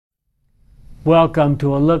Welcome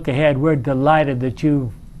to a look ahead. We're delighted that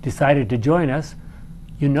you decided to join us.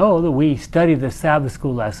 You know that we study the Sabbath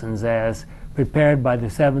school lessons as prepared by the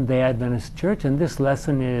Seventh-day Adventist Church, and this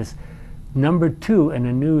lesson is number 2 in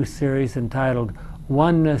a new series entitled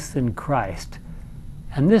Oneness in Christ.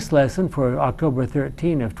 And this lesson for October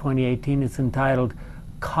 13 of 2018 is entitled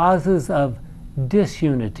Causes of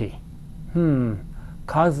Disunity.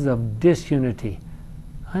 Causes of disunity.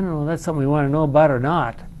 I don't know, that's something we want to know about or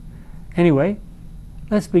not. Anyway,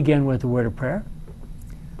 let's begin with a word of prayer.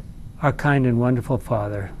 Our kind and wonderful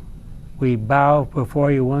Father, we bow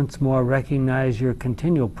before you once more, recognize your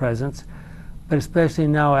continual presence, but especially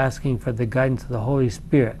now asking for the guidance of the Holy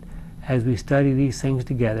Spirit as we study these things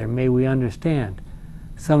together. May we understand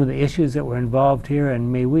some of the issues that were involved here,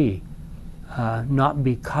 and may we not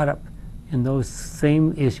be caught up in those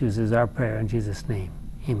same issues as our prayer. In Jesus' name,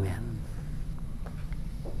 amen.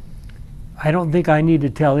 I don't think I need to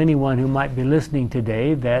tell anyone who might be listening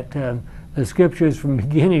today that the scriptures from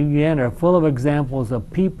beginning to end are full of examples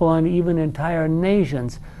of people and even entire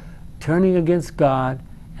nations turning against God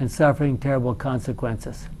and suffering terrible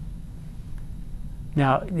consequences.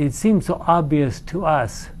 Now, it seems so obvious to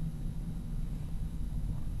us.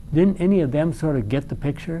 Didn't any of them sort of get the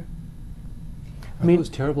picture? Are those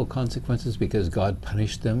terrible consequences because God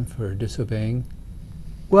punished them for disobeying?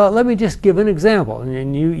 Well, let me just give an example,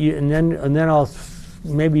 and then I'll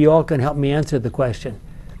maybe you all can help me answer the question.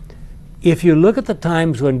 If you look at the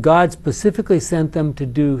times when God specifically sent them to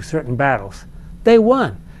do certain battles, they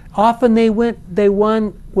won. Often they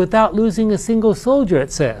won without losing a single soldier,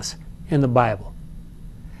 it says in the Bible.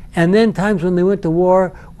 And then times when they went to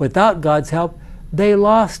war without God's help, they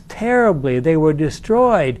lost terribly. They were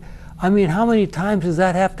destroyed. I mean, how many times does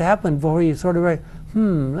that have to happen before you sort of write,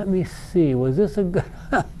 let me see, was this a good...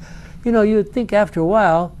 You know, you'd think after a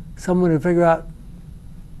while someone would figure out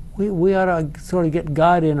we ought to sort of get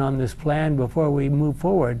God in on this plan before we move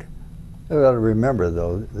forward. We ought to remember,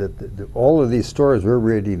 though, that all of these stories we're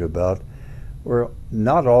reading about were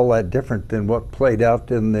not all that different than what played out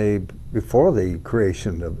before the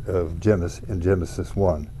creation of Genesis, in Genesis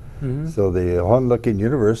 1. Mm-hmm. So the onlooking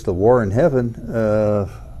universe, the war in heaven,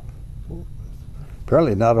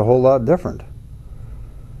 apparently not a whole lot different.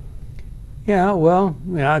 Yeah, well,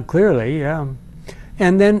 yeah, clearly, yeah.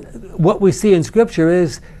 And then what we see in Scripture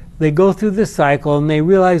is they go through this cycle and they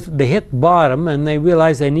realize they hit bottom and they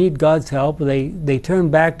realize they need God's help. They turn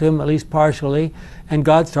back to Him, at least partially, and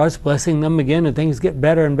God starts blessing them again and things get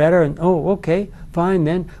better and better. And oh, okay, fine,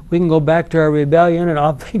 then we can go back to our rebellion and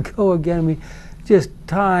off we go again. We just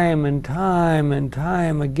time and time and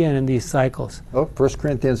time again in these cycles. Well, 1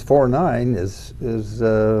 Corinthians 4:9 is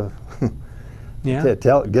yeah.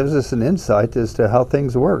 It gives us an insight as to how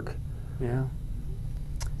things work. Yeah.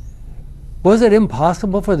 Was it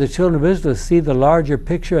impossible for the children of Israel to see the larger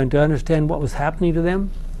picture and to understand what was happening to them?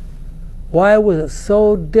 Why was it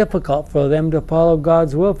so difficult for them to follow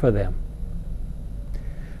God's will for them?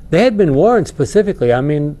 They had been warned specifically. I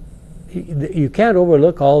mean, you can't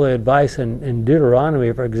overlook all the advice in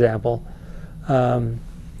Deuteronomy, for example.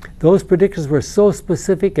 Those predictions were so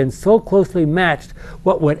specific and so closely matched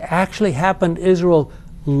what would actually happen to Israel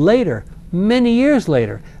later, many years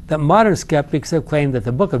later, that modern skeptics have claimed that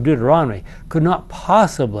the book of Deuteronomy could not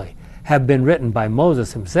possibly have been written by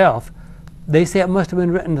Moses himself. They say it must have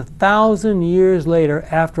been written 1,000 years later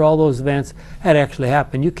after all those events had actually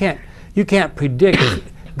happened. You can't predict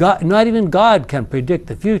God, not even God can predict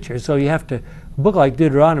the future, so you have to. A book like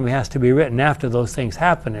Deuteronomy has to be written after those things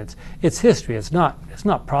happen. It's history. It's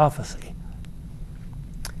not prophecy.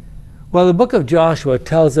 Well, the book of Joshua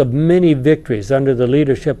tells of many victories under the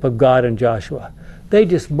leadership of God and Joshua. They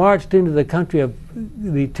just marched into the country of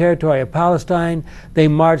the territory of Palestine. They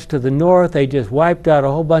marched to the north. They just wiped out a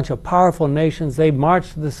whole bunch of powerful nations. They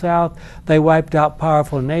marched to the south. They wiped out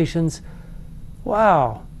powerful nations.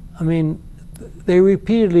 Wow. I mean, they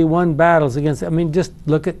repeatedly won battles against. I mean, just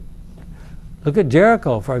look at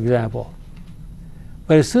Jericho, for example.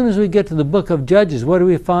 But as soon as we get to the book of Judges, what do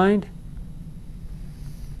we find?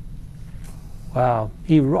 Wow.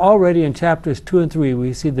 Already in chapters 2 and 3,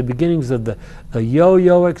 we see the beginnings of the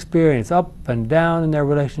yo-yo experience, up and down in their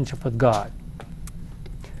relationship with God.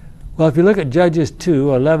 Well, if you look at Judges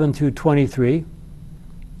 2, 11 through 23,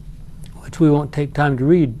 which we won't take time to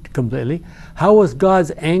read completely, how was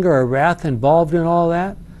God's anger or wrath involved in all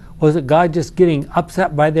that? Was it God just getting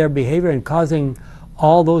upset by their behavior and causing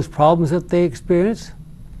all those problems that they experienced?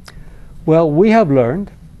 Well, we have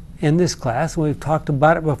learned in this class, and we've talked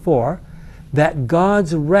about it before, that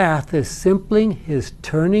God's wrath is simply His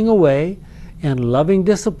turning away in loving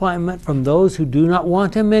disappointment from those who do not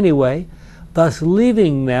want Him anyway, thus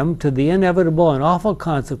leaving them to the inevitable and awful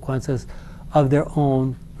consequences of their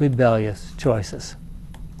own rebellious choices.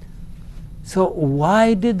 So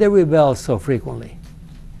why did they rebel so frequently?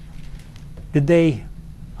 Did they,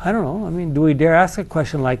 I don't know, I mean, do we dare ask a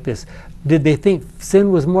question like this? Did they think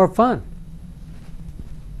sin was more fun?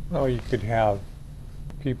 Well, you could have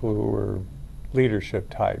people who were leadership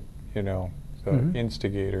type, you know, the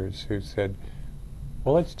instigators who said,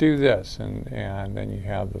 well, let's do this, and then you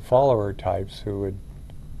have the follower types who would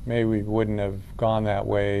maybe wouldn't have gone that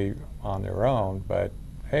way on their own, but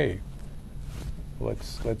hey,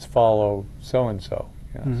 let's follow so and so.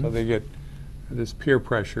 So they get this peer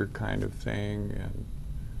pressure kind of thing,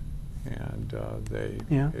 and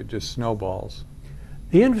it just snowballs.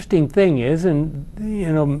 The interesting thing is, and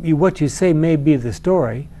you know, what you say may be the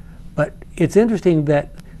story, but it's interesting that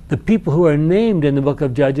the people who are named in the book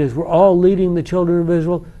of Judges were all leading the children of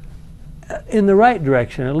Israel in the right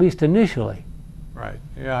direction, at least initially. Right.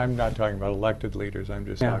 Yeah, I'm not talking about elected leaders. I'm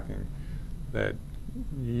just talking that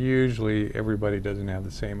usually everybody doesn't have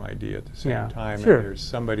the same idea at the same time. Sure. And there's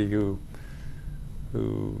somebody who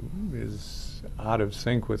is out of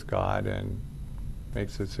sync with God and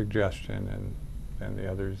makes a suggestion, and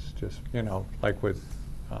the others just, you know, like with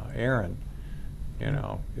Aaron. You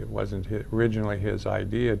know, it wasn't originally his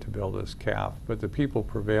idea to build this calf, but the people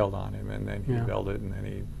prevailed on him, and then he built it, and then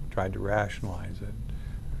he tried to rationalize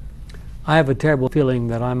it. I have a terrible feeling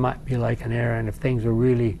that I might be like an Aaron if things are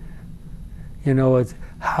really, you know, it's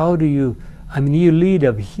how do you, I mean, you lead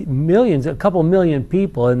millions, a couple million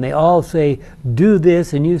people, and they all say, do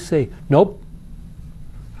this, and you say, nope.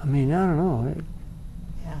 I mean, I don't know.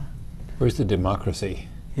 Yeah. Where's the democracy?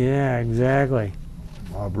 Yeah, exactly.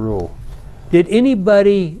 Mob rule. Did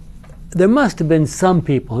anybody, there must have been some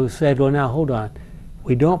people who said, well, now, hold on.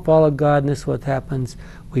 We don't follow God, and this is what happens.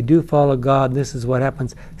 We do follow God, and this is what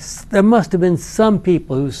happens. There must have been some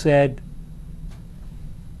people who said,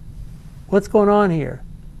 what's going on here?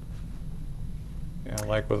 Yeah,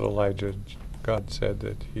 like with Elijah, God said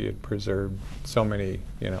that he had preserved so many,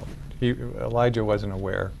 you know, Elijah wasn't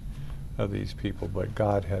aware of these people, but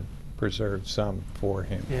God had preserved some for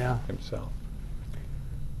him himself.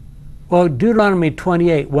 Well, Deuteronomy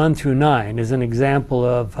 28, 1 through 9 is an example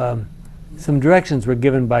of some directions were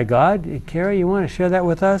given by God. Carrie, you want to share that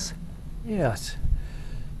with us? Yes.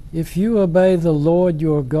 If you obey the Lord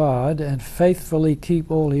your God and faithfully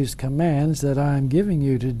keep all his commands that I am giving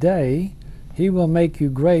you today, he will make you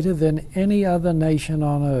greater than any other nation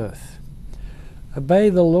on earth. Obey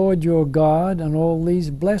the Lord your God, and all these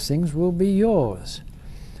blessings will be yours.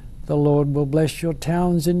 The Lord will bless your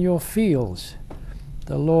towns and your fields.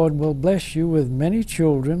 The Lord will bless you with many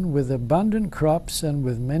children, with abundant crops, and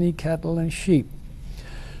with many cattle and sheep.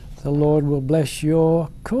 The Lord will bless your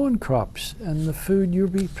corn crops and the food you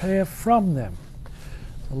prepare from them.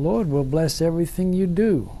 The Lord will bless everything you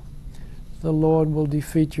do. The Lord will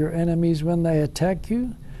defeat your enemies when they attack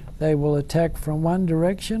you. They will attack from one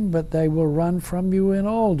direction, but they will run from you in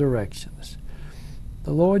all directions.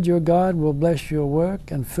 The Lord your God will bless your work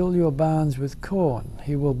and fill your barns with corn.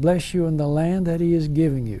 He will bless you in the land that he is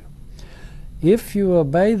giving you. If you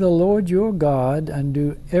obey the Lord your God and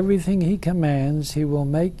do everything he commands, he will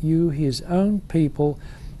make you his own people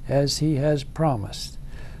as he has promised.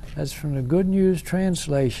 That's from the Good News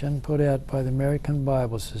Translation put out by the American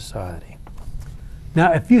Bible Society.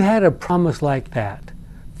 Now, if you had a promise like that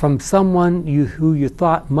from someone who you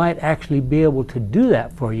thought might actually be able to do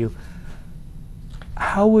that for you,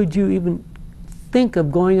 how would you even think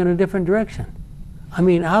of going in a different direction? I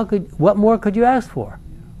mean, what more could you ask for?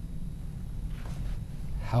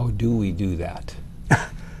 How do we do that?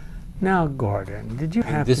 Now, Gordon, did you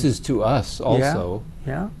have This is to us also.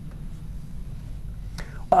 Yeah.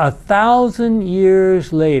 1,000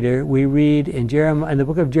 years later, we read in the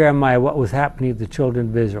book of Jeremiah what was happening to the children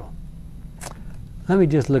of Israel. Let me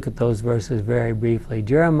just look at those verses very briefly.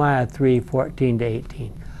 Jeremiah 3, 14 to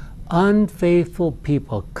 18. Unfaithful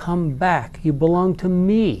people, come back. You belong to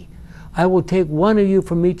me. I will take one of you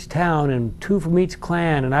from each town and two from each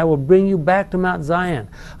clan, and I will bring you back to Mount Zion.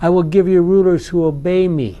 I will give you rulers who obey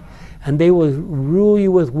me, and they will rule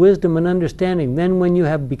you with wisdom and understanding. Then when you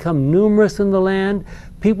have become numerous in the land,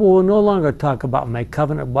 people will no longer talk about my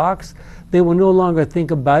covenant box. They will no longer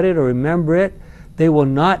think about it or remember it. They will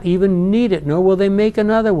not even need it, nor will they make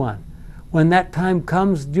another one. When that time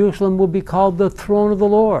comes, Jerusalem will be called the throne of the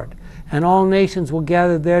Lord, and all nations will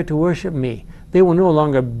gather there to worship me. They will no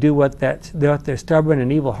longer do what their stubborn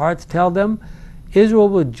and evil hearts tell them. Israel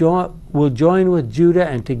will join with Judah,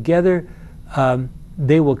 and together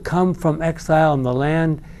they will come from exile in the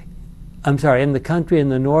land in the country in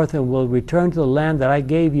the north, and will return to the land that I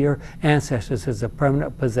gave your ancestors as a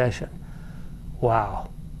permanent possession. Wow.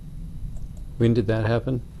 When did that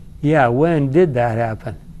happen? Yeah, when did that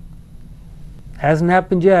happen? Hasn't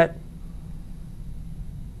happened yet.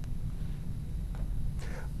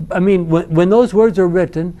 I mean, when those words are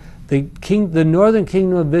written, the northern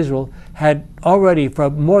kingdom of Israel had already, for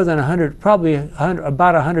more than 100, probably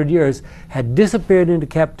about 100 years, had disappeared into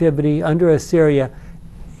captivity under Assyria,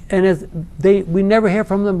 and we never hear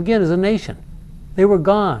from them again as a nation. They were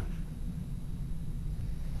gone.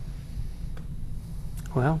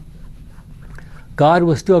 Well, God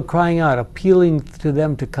was still crying out, appealing to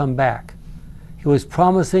them to come back. He was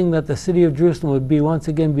promising that the city of Jerusalem would once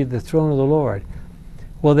again be the throne of the Lord.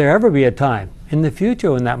 Will there ever be a time in the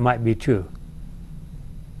future when that might be true?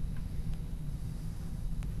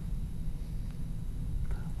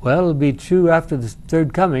 Well, it'll be true after the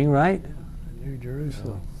third coming, right? New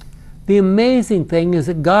Jerusalem. The amazing thing is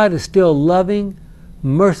that God is still loving,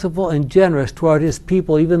 merciful, and generous toward his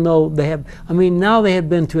people, even though they have, now they have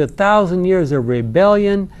been through 1,000 years of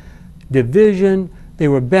rebellion, division. They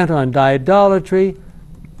were bent on idolatry.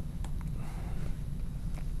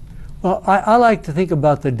 Well, I like to think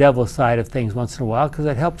about the devil's side of things once in a while, because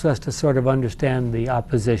it helps us to sort of understand the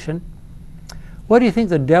opposition. What do you think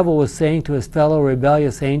the devil was saying to his fellow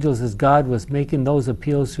rebellious angels as God was making those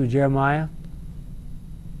appeals through Jeremiah?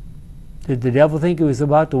 Did the devil think he was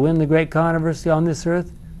about to win the great controversy on this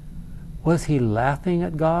earth? Was he laughing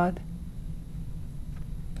at God?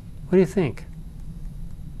 What do you think?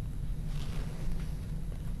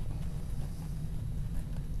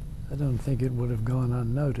 I don't think it would have gone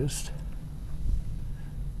unnoticed.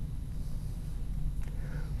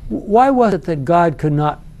 Why was it that God could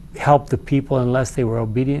not help the people unless they were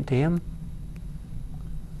obedient to him?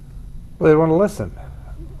 Well, they want to listen.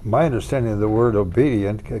 My understanding of the word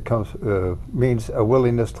obedient means a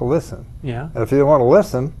willingness to listen. Yeah. And if you don't want to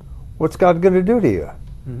listen, what's God going to do to you?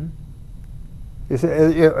 Mm-hmm. You see,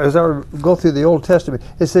 as I go through the Old Testament,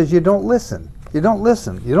 it says you don't listen. You don't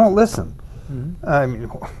listen. You don't listen. Mm-hmm. I mean,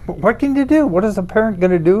 what can you do? What is a parent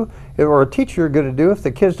going to do, or a teacher going to do, if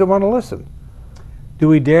the kids don't want to listen? Do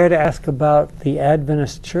we dare to ask about the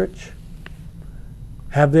Adventist church?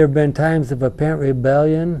 Have there been times of apparent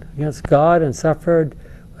rebellion against God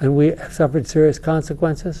and we suffered serious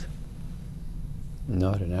consequences?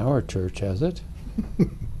 Not in our church, has it?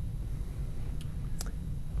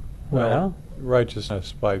 Well,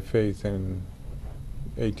 righteousness by faith in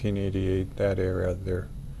 1888, that era,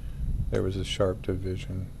 there was a sharp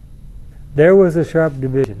division. There was a sharp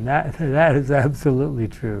division. That is absolutely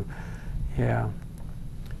true. Yeah.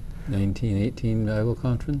 1918 Bible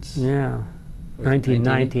Conference? Yeah.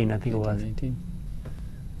 1919, I think it was. 1919.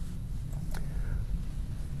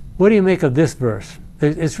 What do you make of this verse?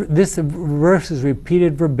 This verse is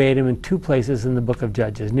repeated verbatim in two places in the book of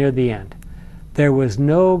Judges, near the end. There was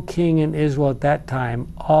no king in Israel at that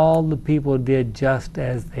time. All the people did just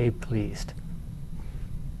as they pleased.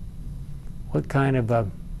 What kind of a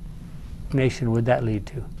nation would that lead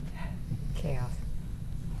to? Chaos.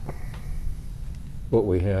 What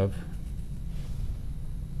we have.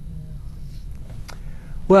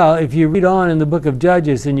 Well, if you read on in the book of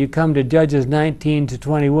Judges and you come to Judges 19 to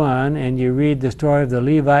 21 and you read the story of the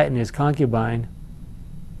Levite and his concubine,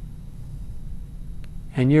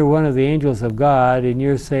 and you're one of the angels of God and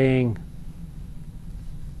you're saying,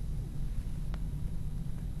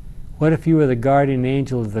 what if you were the guardian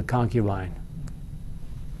angel of the concubine?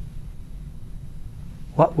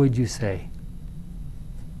 What would you say?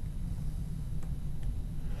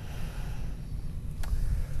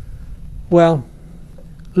 Well,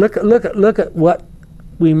 look at what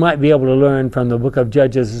we might be able to learn from the book of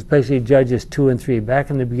Judges, especially Judges 2 and 3, back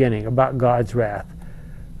in the beginning, about God's wrath.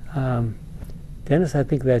 Dennis, I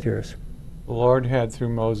think that's yours. The Lord had through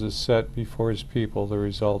Moses set before his people the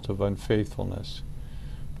result of unfaithfulness.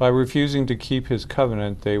 By refusing to keep his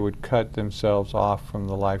covenant, they would cut themselves off from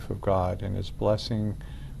the life of God, and his blessing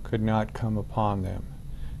could not come upon them.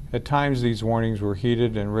 At times these warnings were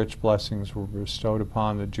heeded, and rich blessings were bestowed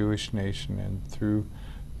upon the Jewish nation and through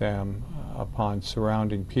them upon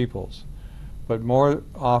surrounding peoples. But more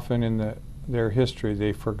often in their history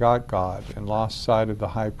they forgot God and lost sight of the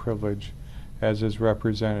high privilege as his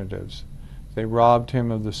representatives. They robbed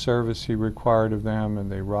him of the service he required of them,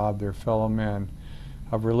 and they robbed their fellow men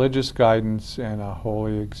of religious guidance and a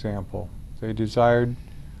holy example. They desired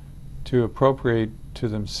to appropriate to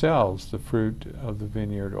themselves the fruit of the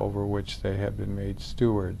vineyard over which they had been made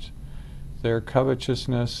stewards. Their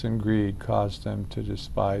covetousness and greed caused them to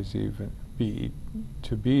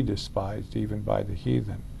be despised even by the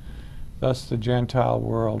heathen. Thus the Gentile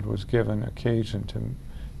world was given occasion to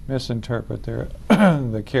misinterpret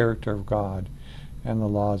the character of God and the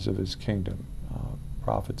laws of his kingdom.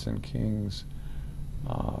 Prophets and Kings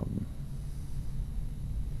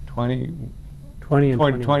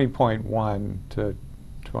 20.1 to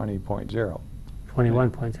 20.0.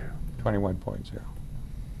 21.0. 21.0.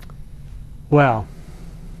 Well,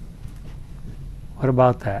 what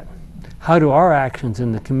about that? How do our actions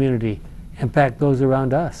in the community impact those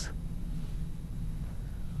around us?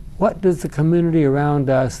 What does the community around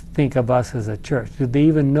us think of us as a church? Do they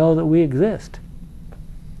even know that we exist?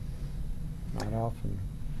 Not often.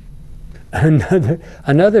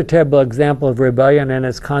 Another terrible example of rebellion and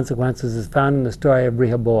its consequences is found in the story of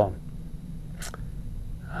Rehoboam.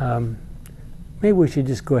 Maybe we should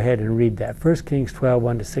just go ahead and read that. 1 Kings 12,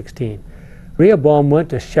 1 to 16. Rehoboam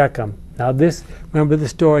went to Shechem. Now this, remember the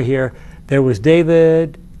story here. There was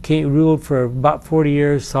David, king, ruled for about 40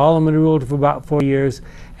 years. Solomon ruled for about 40 years.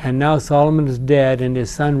 And now Solomon is dead and his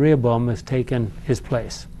son Rehoboam has taken his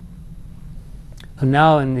place. And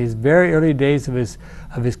now in these very early days of his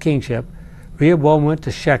kingship, Rehoboam went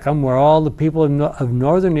to Shechem, where all the people of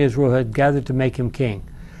northern Israel had gathered to make him king.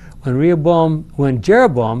 When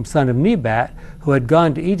Jeroboam, son of Nebat, who had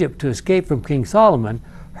gone to Egypt to escape from King Solomon,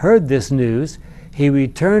 heard this news, he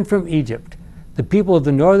returned from Egypt. The people of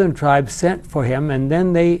the northern tribes sent for him, and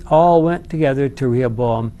then they all went together to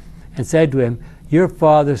Rehoboam and said to him, "Your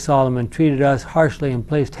father Solomon treated us harshly and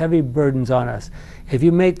placed heavy burdens on us. If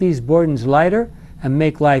you make these burdens lighter and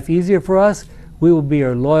make life easier for us, we will be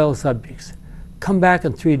your loyal subjects. Come back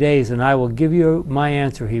in 3 days and I will give you my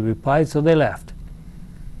answer," he replied. So they left.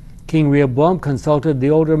 King Rehoboam consulted the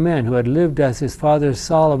older men who had lived as his father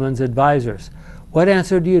Solomon's advisors. "What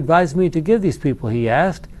answer do you advise me to give these people?" he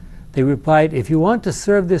asked. They replied, "If you want to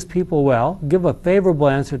serve this people well, give a favorable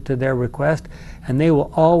answer to their request, and they will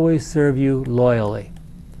always serve you loyally."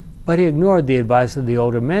 But he ignored the advice of the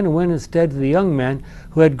older men and went instead to the young men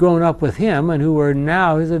who had grown up with him and who were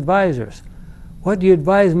now his advisors. "What do you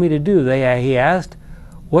advise me to do?" he asked.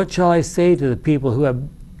 "What shall I say to the people who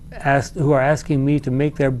are asking me to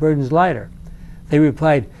make their burdens lighter?" They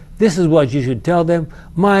replied, "This is what you should tell them.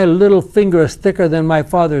 My little finger is thicker than my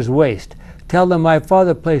father's waist. Tell them my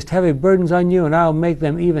father placed heavy burdens on you, and I'll make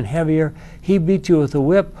them even heavier. He beat you with a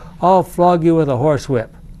whip. I'll flog you with a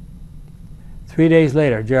horsewhip." 3 days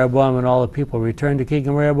later, Jeroboam and all the people returned to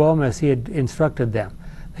King Rehoboam as he had instructed them.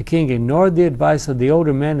 The king ignored the advice of the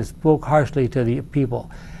older men and spoke harshly to the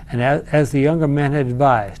people, and as the younger men had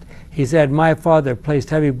advised. He said, "My father placed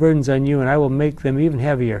heavy burdens on you, and I will make them even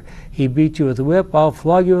heavier. He beat you with a whip. I'll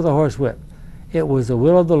flog you with a horsewhip." It was the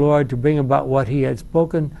will of the Lord to bring about what he had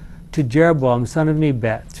spoken to Jeroboam, son of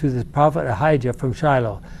Nebat, through the prophet Ahijah from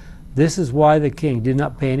Shiloh. This is why the king did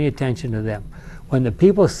not pay any attention to them. When the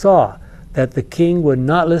people saw that the king would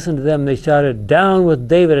not listen to them, they shouted, "Down with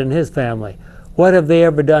David and his family! What have they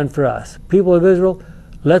ever done for us? People of Israel,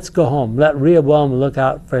 let's go home. Let Rehoboam look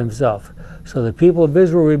out for himself." So the people of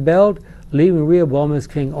Israel rebelled, leaving Rehoboam as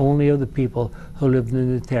king only of the people who lived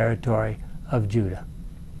in the territory of Judah.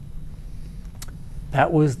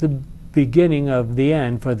 That was the beginning of the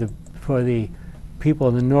end for the people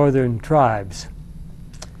in the northern tribes.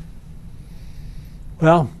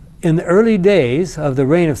 Well, in the early days of the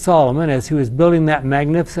reign of Solomon, as he was building that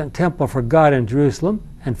magnificent temple for God in Jerusalem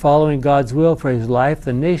and following God's will for his life,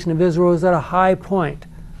 the nation of Israel was at a high point.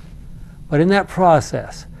 But in that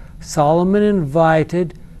process, Solomon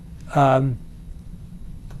invited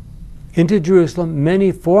into Jerusalem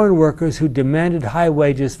many foreign workers who demanded high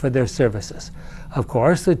wages for their services. Of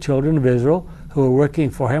course, the children of Israel who were working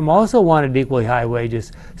for him also wanted equally high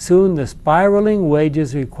wages. Soon the spiraling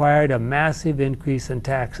wages required a massive increase in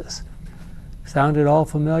taxes. Sound at all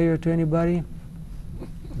familiar to anybody?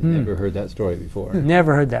 Never heard that story before.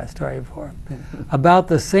 Never heard that story before. About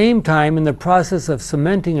the same time, in the process of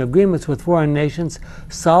cementing agreements with foreign nations,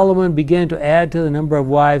 Solomon began to add to the number of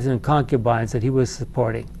wives and concubines that he was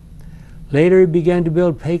supporting. Later, he began to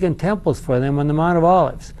build pagan temples for them on the Mount of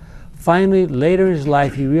Olives. Finally, later in his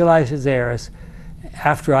life, he realized his errors,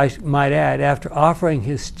 after offering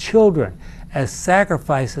his children as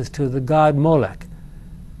sacrifices to the god Molech.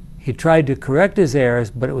 He tried to correct his errors,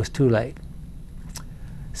 but it was too late.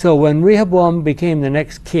 So when Rehoboam became the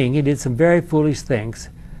next king, he did some very foolish things.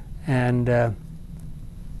 And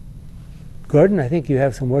Gordon, I think you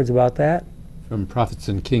have some words about that. From Prophets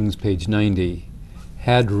and Kings, page 90.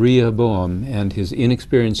 Had Rehoboam and his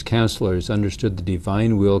inexperienced counselors understood the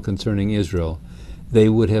divine will concerning Israel, they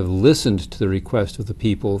would have listened to the request of the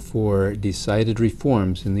people for decided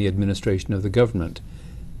reforms in the administration of the government.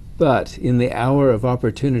 But in the hour of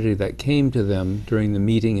opportunity that came to them during the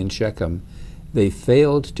meeting in Shechem, they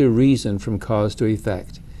failed to reason from cause to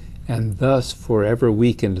effect, and thus forever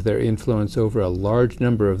weakened their influence over a large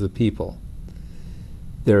number of the people.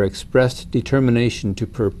 Their expressed determination to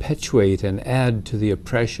perpetuate and add to the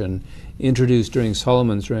oppression introduced during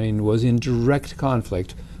Solomon's reign was in direct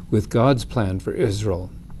conflict with God's plan for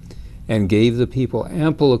Israel, and gave the people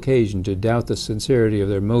ample occasion to doubt the sincerity of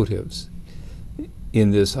their motives.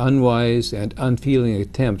 In this unwise and unfeeling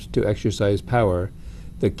attempt to exercise power,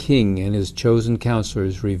 the king and his chosen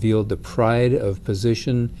counselors revealed the pride of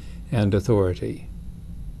position and authority.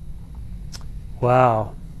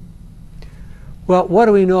 Wow. Well, what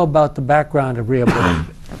do we know about the background of Rehoboam?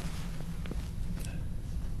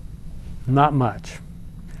 Not much.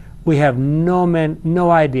 We have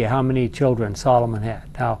no idea how many children Solomon had.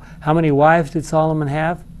 Now, how many wives did Solomon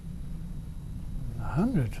have?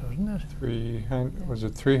 Hundreds, wasn't it? 300, was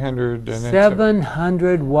it 300? And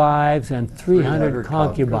 700 wives and 300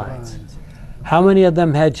 concubines. How many of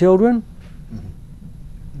them had children?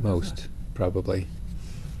 Most, probably.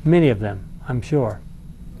 Many of them, I'm sure.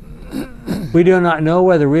 We do not know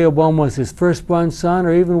whether Rehoboam was his firstborn son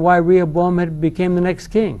or even why Rehoboam became the next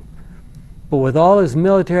king. But with all his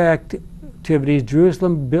military activities,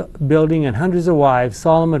 Jerusalem building, and hundreds of wives,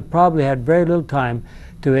 Solomon probably had very little time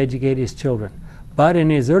to educate his children. But in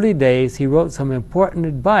his early days, he wrote some important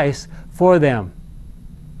advice for them.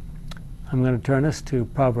 I'm going to turn us to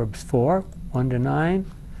Proverbs 4, 1-9.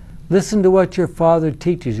 Listen to what your father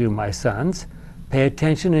teaches you, my sons. Pay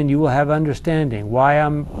attention and you will have understanding. What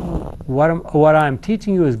I'm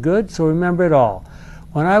teaching you is good, so remember it all.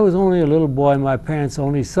 When I was only a little boy, my parents'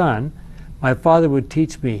 only son, my father would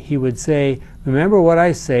teach me. He would say, remember what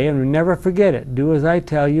I say and never forget it. Do as I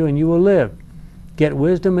tell you and you will live. Get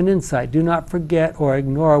wisdom and insight. Do not forget or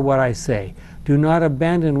ignore what I say. Do not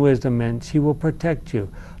abandon wisdom and she will protect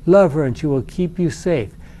you. Love her and she will keep you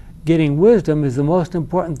safe. Getting wisdom is the most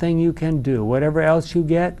important thing you can do. Whatever else you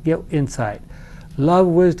get insight. Love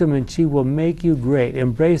wisdom and she will make you great.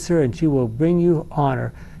 Embrace her and she will bring you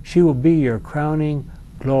honor. She will be your crowning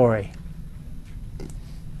glory.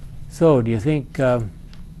 So, do you think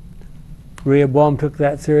Rehoboam took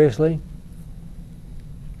that seriously?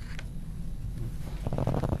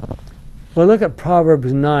 Well, look at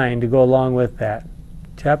Proverbs 9 to go along with that.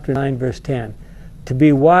 Chapter 9, verse 10. To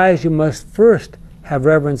be wise, you must first have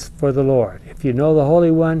reverence for the Lord. If you know the Holy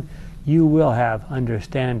One, you will have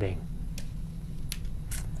understanding.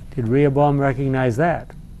 Did Rehoboam recognize that?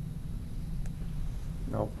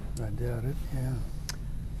 No. I doubt it, yeah.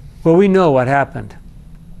 Well, we know what happened.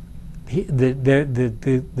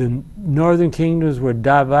 The northern kingdoms were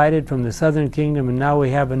divided from the southern kingdom, and now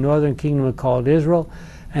we have a northern kingdom called Israel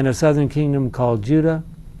and a southern kingdom called Judah.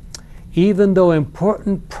 Even though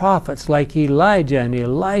important prophets like Elijah and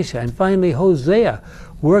Elisha and finally Hosea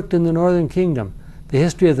worked in the northern kingdom, the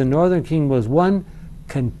history of the northern kingdom was one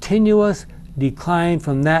continuous decline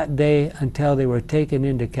from that day until they were taken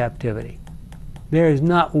into captivity. There is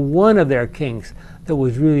not one of their kings that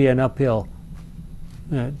was really an uphill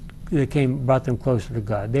that brought them closer to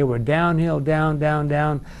God. They were downhill, down, down,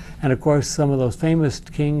 down. And of course, some of those famous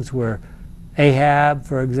kings were Ahab,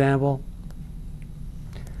 for example.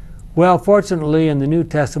 Well, fortunately, in the New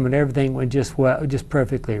Testament, everything went just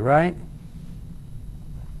perfectly, right?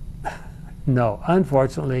 No,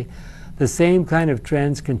 unfortunately, the same kind of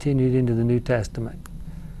trends continued into the New Testament.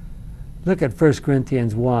 Look at 1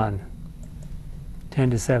 Corinthians 1,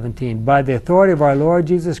 10-17. By the authority of our Lord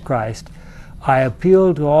Jesus Christ, I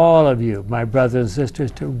appeal to all of you, my brothers and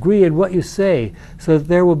sisters, to agree in what you say, so that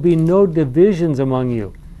there will be no divisions among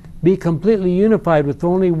you. Be completely unified with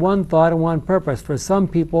only one thought and one purpose. For some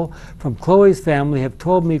people from Chloe's family have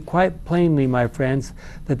told me quite plainly, my friends,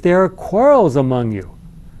 that there are quarrels among you.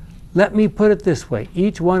 Let me put it this way.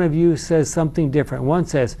 Each one of you says something different. One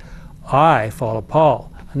says, I follow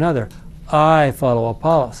Paul. Another, I follow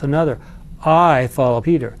Apollos. Another, I follow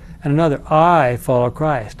Peter. And another, I follow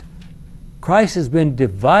Christ. Christ has been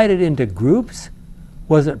divided into groups?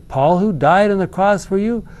 Was it Paul who died on the cross for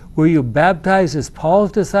you? Were you baptized as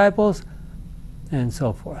Paul's disciples? And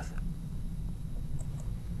so forth.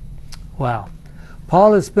 Wow.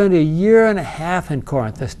 Paul had spent 1.5 years in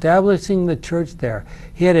Corinth establishing the church there.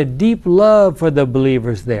 He had a deep love for the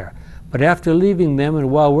believers there. But after leaving them and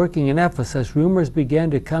while working in Ephesus, rumors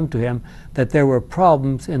began to come to him that there were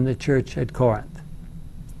problems in the church at Corinth.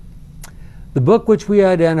 The book which we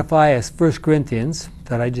identify as 1 Corinthians,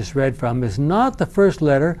 that I just read from, is not the first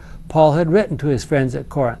letter Paul had written to his friends at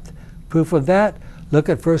Corinth. Proof of that, look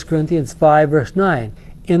at 1 Corinthians 5, verse 9.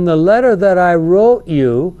 In the letter that I wrote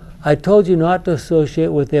you, I told you not to associate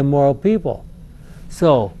with immoral people.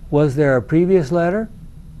 So, was there a previous letter?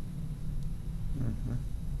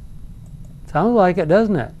 Sounds like it,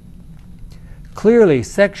 doesn't it? Clearly,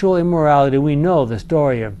 sexual immorality, we know the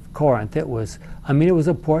story of Corinth. It was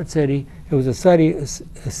a port city. It was a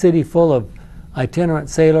city full of itinerant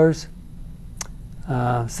sailors.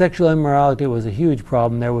 Sexual immorality was a huge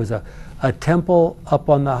problem. There was a temple up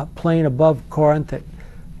on the plain above Corinth that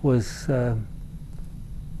was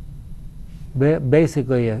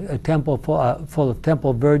basically a temple full of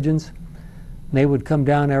temple virgins. They would come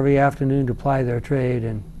down every afternoon to ply their trade,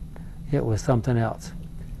 and it was something else.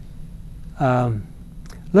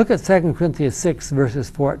 Look at 2 Corinthians 6, verses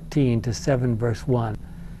 14 to 7, verse 1.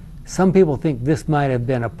 Some people think this might have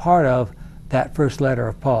been a part of that first letter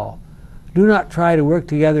of Paul. Do not try to work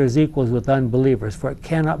together as equals with unbelievers, for it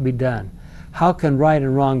cannot be done. How can right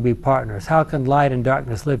and wrong be partners? How can light and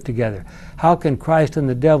darkness live together? How can Christ and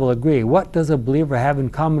the devil agree? What does a believer have in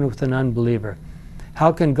common with an unbeliever?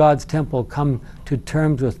 How can God's temple come to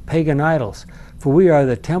terms with pagan idols? For we are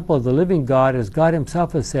the temple of the living God, as God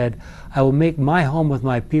himself has said, I will make my home with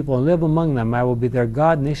my people and live among them. I will be their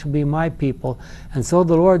God, and they shall be my people. And so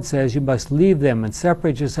the Lord says, you must leave them and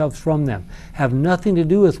separate yourselves from them. Have nothing to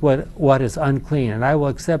do with what is unclean, and I will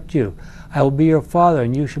accept you. I will be your father,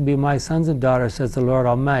 and you shall be my sons and daughters, says the Lord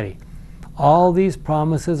Almighty. All these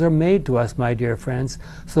promises are made to us, my dear friends.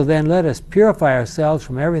 So then let us purify ourselves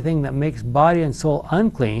from everything that makes body and soul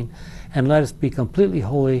unclean, and let us be completely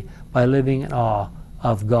holy by living in awe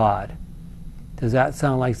of God. Does that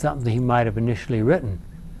sound like something he might have initially written?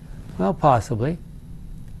 Well, possibly.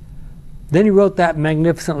 Then he wrote that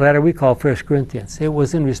magnificent letter we call 1 Corinthians. It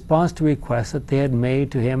was in response to requests that they had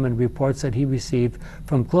made to him and reports that he received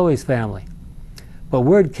from Chloe's family. But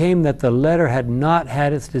word came that the letter had not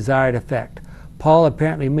had its desired effect. Paul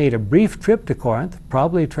apparently made a brief trip to Corinth,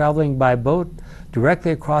 probably traveling by boat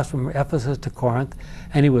directly across from Ephesus to Corinth,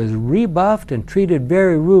 and he was rebuffed and treated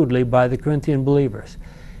very rudely by the Corinthian believers.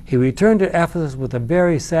 He returned to Ephesus with a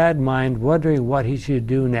very sad mind, wondering what he should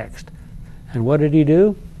do next. And what did he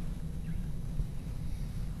do?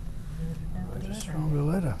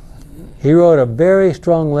 He wrote a very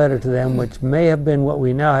strong letter to them, which may have been what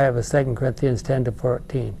we now have as 2 Corinthians 10 to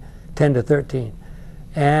 13.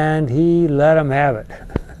 And he let them have it.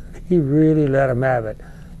 He really let them have it.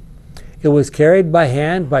 It was carried by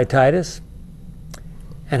hand by Titus.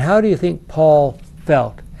 And how do you think Paul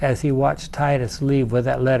felt as he watched Titus leave with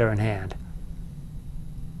that letter in hand?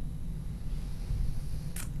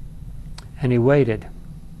 And he waited.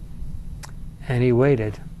 And he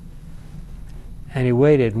waited. And he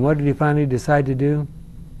waited. And what did he finally decide to do?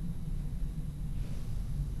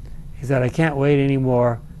 He said, I can't wait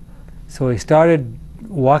anymore. So he started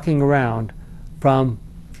walking around from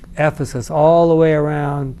Ephesus all the way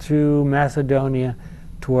around through Macedonia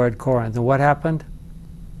toward Corinth. And what happened?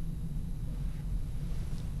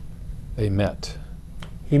 They met.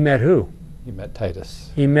 He met who? He met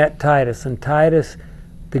Titus. He met Titus. And Titus,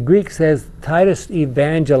 the Greek says, Titus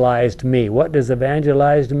evangelized me. What does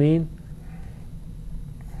evangelized mean?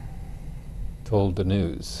 Told the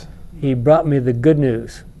news. He brought me the good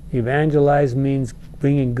news. Evangelize means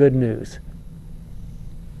bringing good news.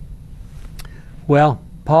 Well,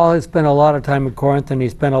 Paul had spent a lot of time in Corinth, and he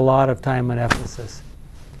spent a lot of time in Ephesus.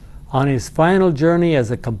 On his final journey as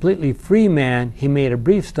a completely free man, he made a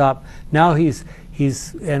brief stop. Now if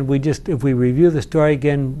we review the story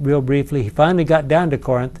again real briefly, he finally got down to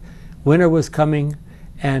Corinth. Winter was coming,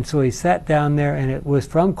 and so he sat down there, and it was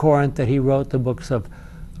from Corinth that he wrote the books of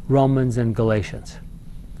Romans and Galatians.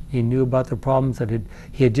 He knew about the problems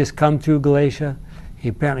he had just come through Galatia. He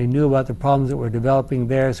apparently knew about the problems that were developing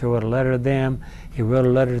there, so he wrote a letter to them. He wrote a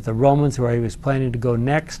letter to the Romans, where he was planning to go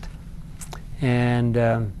next.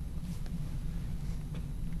 And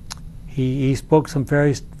he spoke some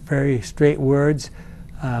very, very straight words.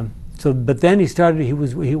 But then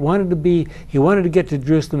he wanted to get to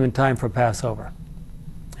Jerusalem in time for Passover.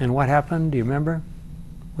 And what happened? Do you remember?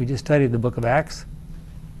 We just studied the book of Acts.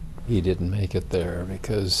 He didn't make it there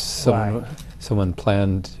because someone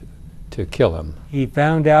planned to kill him. He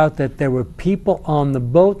found out that there were people on the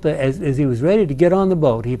boat. As he was ready to get on the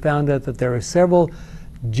boat, he found out that there were several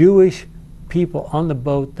Jewish people on the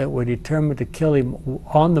boat that were determined to kill him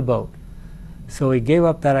on the boat. So he gave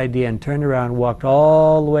up that idea and turned around and walked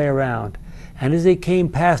all the way around. And as he came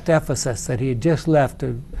past Ephesus, that he had just left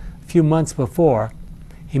a few months before,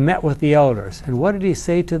 he met with the elders. And what did he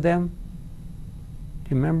say to them? Do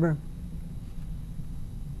you remember?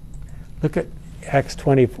 Look at Acts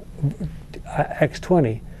 20,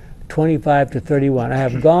 25 to 31. I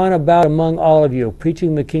have gone about among all of you,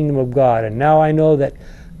 preaching the kingdom of God, and now I know that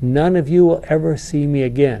none of you will ever see me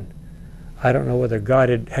again. I don't know whether God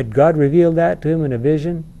had God revealed that to him in a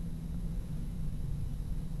vision.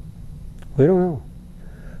 We don't know.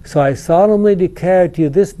 So I solemnly declare to you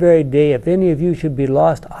this very day, if any of you should be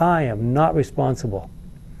lost, I am not responsible.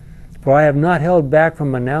 For I have not held back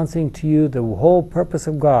from announcing to you the whole purpose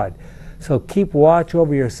of God. So keep watch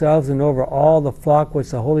over yourselves and over all the flock which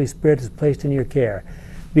the Holy Spirit has placed in your care.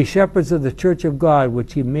 Be shepherds of the church of God,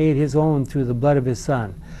 which he made his own through the blood of his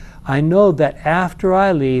Son. I know that after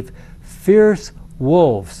I leave, fierce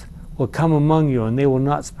wolves will come among you, and they will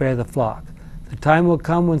not spare the flock. The time will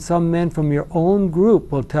come when some men from your own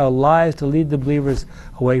group will tell lies to lead the believers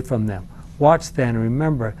away from them. Watch then, and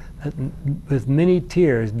remember that with many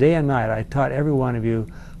tears, day and night, I taught every one of you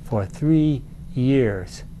for 3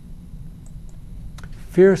 years.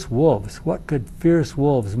 Fierce wolves. What could fierce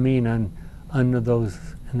wolves mean under those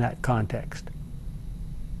in that context?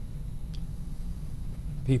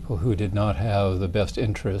 People who did not have the best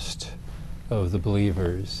interest of the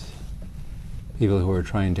believers. People who were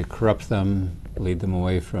trying to corrupt them, lead them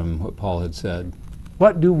away from what Paul had said.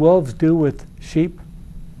 What do wolves do with sheep?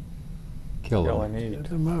 Kill Kill them. and eat.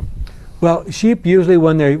 Them up. Well, sheep usually,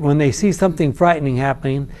 when they see something frightening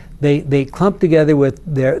happening, they clump together with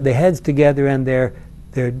their heads together and their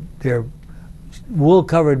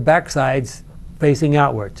wool-covered backsides facing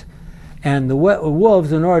outwards. And the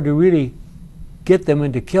wolves, in order to really get them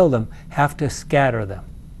and to kill them, have to scatter them.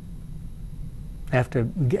 Have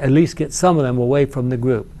to at least get some of them away from the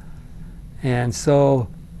group. And so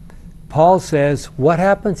Paul says, what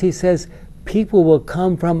happens? He says, people will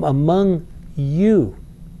come from among you.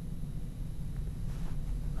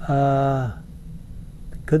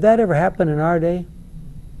 Could that ever happen in our day?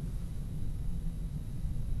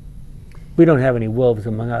 We don't have any wolves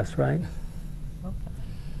among us, right? I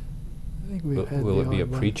think we've had Will the it be a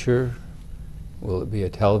odd one. preacher? Will it be a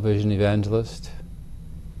television evangelist?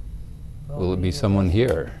 Will it be someone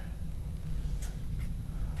here?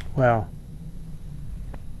 Well,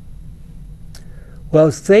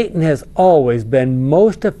 Satan has always been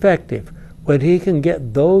most effective when he can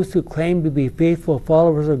get those who claim to be faithful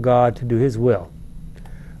followers of God to do his will.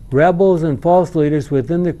 Rebels and false leaders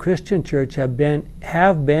within the Christian church have been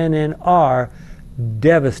and are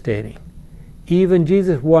devastating. Even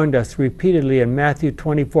Jesus warned us repeatedly in Matthew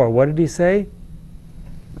 24. What did he say?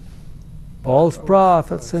 False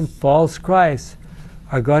prophets and false Christs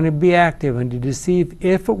are going to be active and to deceive,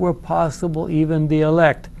 if it were possible, even the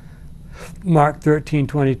elect. Mark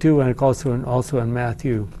 13:22, and also in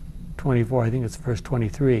Matthew 24, I think it's verse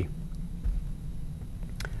 23.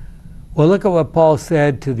 Well, look at what Paul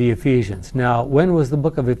said to the Ephesians. Now, when was the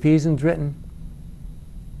book of Ephesians written?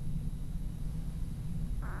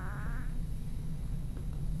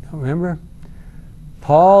 Remember?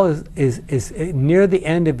 Paul is near the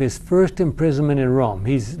end of his first imprisonment in Rome.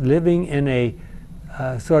 He's living in a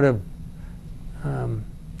sort of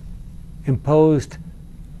imposed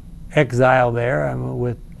exile there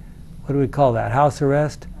with, what do we call that, house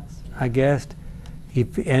arrest, I guess. He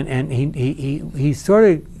sort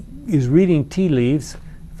of is reading tea leaves,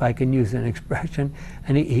 if I can use an expression,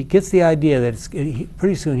 and he gets the idea that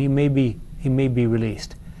pretty soon he may be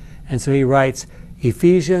released. And so he writes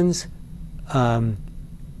Ephesians,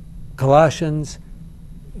 Colossians,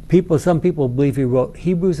 some people believe he wrote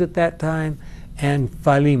Hebrews at that time, and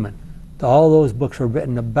Philemon. All those books were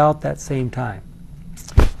written about that same time.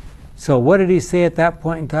 So what did he say at that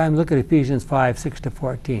point in time? Look at Ephesians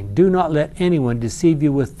 5:6-14. Do not let anyone deceive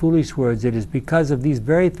you with foolish words. It is because of these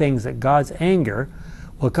very things that God's anger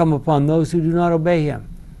will come upon those who do not obey him.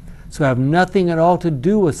 So have nothing at all to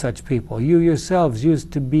do with such people. You yourselves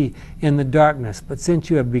used to be in the darkness, but since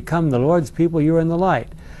you have become the Lord's people, you are in the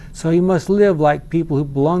light. So you must live like people who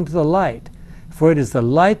belong to the light. For it is the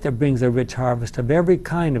light that brings a rich harvest of every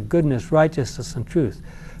kind of goodness, righteousness, and truth.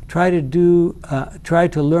 Try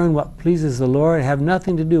to learn what pleases the Lord. Have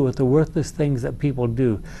nothing to do with the worthless things that people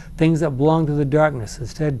do, things that belong to the darkness.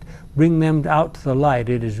 Instead, bring them out to the light.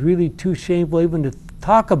 It is really too shameful even to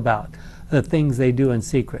talk about the things they do in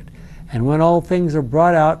secret. And when all things are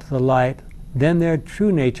brought out to the light, then their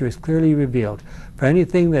true nature is clearly revealed. For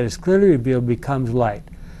anything that is clearly revealed becomes light.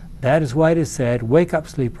 That is why it is said, wake up,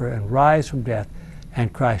 sleeper, and rise from death,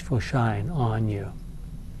 and Christ will shine on you.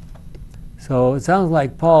 So it sounds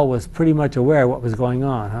like Paul was pretty much aware of what was going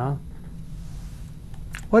on, huh?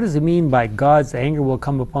 What does it mean by God's anger will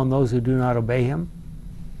come upon those who do not obey him?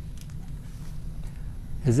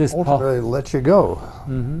 Is this Paul? Ultimately, let you go.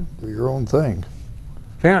 Do your own thing.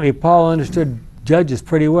 Apparently Paul understood Judges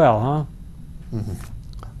pretty well, huh?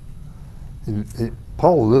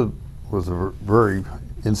 Paul was a very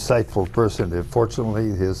insightful person.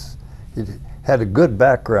 Fortunately, he had a good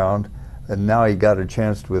background, and now he got a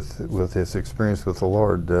chance with his experience with the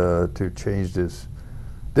Lord to change his.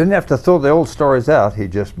 Didn't have to throw the old stories out. He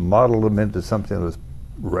just modeled them into something that was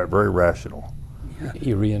very rational.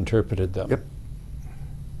 He reinterpreted them. Yep.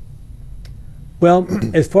 Well,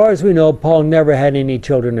 as far as we know, Paul never had any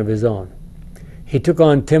children of his own. He took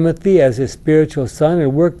on Timothy as his spiritual son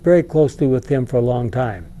and worked very closely with him for a long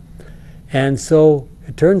time. And so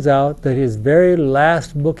it turns out that his very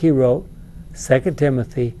last book he wrote, 2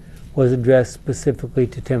 Timothy, was addressed specifically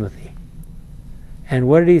to Timothy. And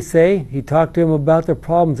what did he say? He talked to him about the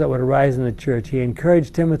problems that would arise in the church. He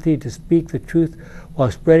encouraged Timothy to speak the truth while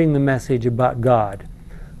spreading the message about God.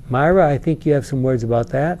 Myra, I think you have some words about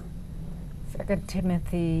that. 2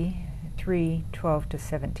 Timothy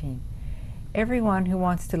 3:12-17. Everyone who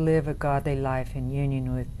wants to live a godly life in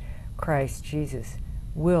union with Christ Jesus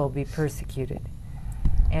will be persecuted.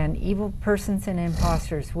 And evil persons and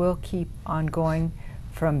impostors will keep on going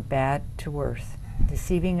from bad to worse,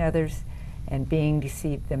 deceiving others and being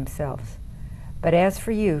deceived themselves. But as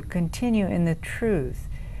for you, continue in the truth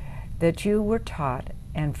that you were taught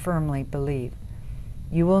and firmly believe.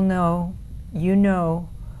 You know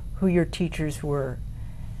who your teachers were,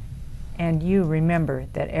 and you remember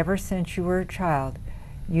that ever since you were a child,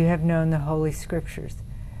 you have known the Holy Scriptures,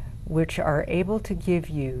 which are able to give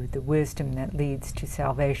you the wisdom that leads to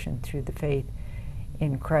salvation through the faith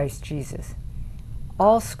in Christ Jesus.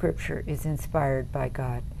 All Scripture is inspired by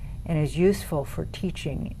God and is useful for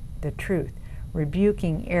teaching the truth,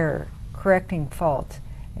 rebuking error, correcting faults,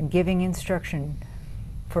 and giving instruction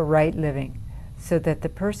for right living, so that the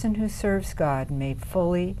person who serves God may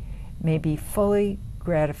be fully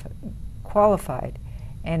qualified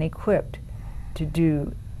and equipped to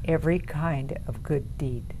do every kind of good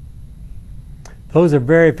deed. Those are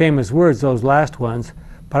very famous words, those last ones.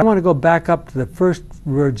 But I want to go back up to the first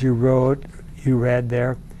words you read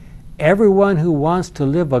there. Everyone who wants to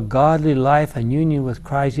live a godly life in union with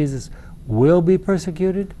Christ Jesus will be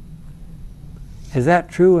persecuted. Is that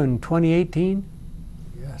true in 2018?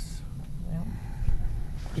 Yes. Well,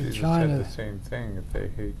 Jesus China, said the same thing. If they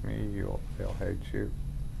hate me, they'll hate you.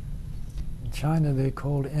 in China, they're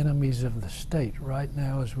called enemies of the state right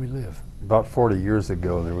now as we live. About 40 years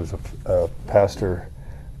ago, there was a pastor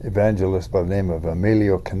evangelist by the name of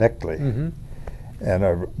Emilio Connectly. Mm-hmm.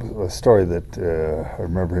 And a story that I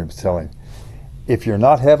remember him telling, if you're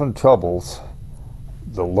not having troubles,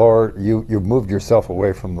 the Lord, you've moved yourself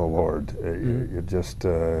away from the Lord. Mm-hmm. You just,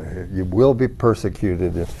 you will be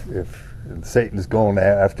persecuted if Satan's going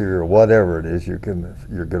after you or whatever it is, you're going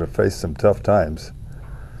to face some tough times.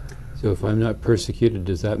 So if I'm not persecuted,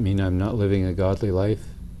 does that mean I'm not living a godly life?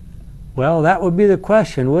 Well, that would be the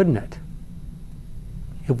question, wouldn't it?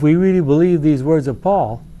 If we really believe these words of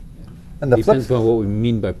Paul. And the Depends on what we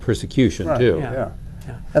mean by persecution, Right, too. Yeah.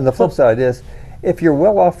 Yeah. And the flip side is, if you're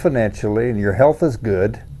well off financially and your health is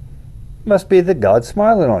good, it must be that God's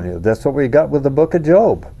smiling on you. That's what we got with the book of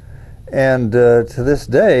Job. And to this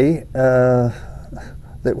day, that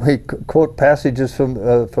we quote passages from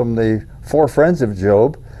the four friends of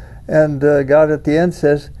Job, and God at the end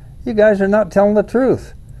says, you guys are not telling the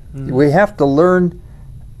truth. Mm-hmm. We have to learn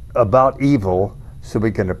about evil so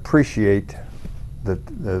we can appreciate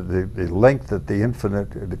the length that the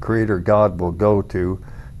infinite, the Creator God will go to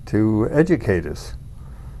educate us.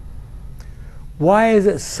 Why is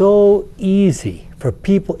it so easy for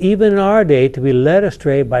people, even in our day, to be led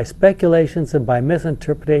astray by speculations and by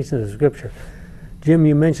misinterpretations of Scripture? Jim,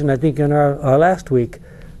 you mentioned, I think in our last week,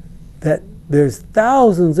 that there's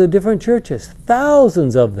thousands of different churches,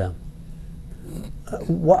 thousands of them.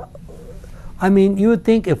 I mean, you would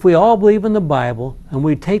think if we all believe in the Bible and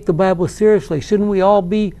we take the Bible seriously, shouldn't we all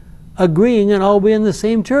be agreeing and all be in the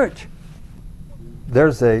same church?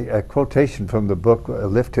 There's a quotation from the book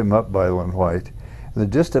Lift Him Up by Ellen White. And the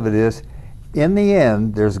gist of it is, in the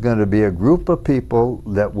end, there's going to be a group of people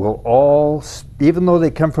that will all, even though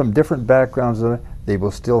they come from different backgrounds, they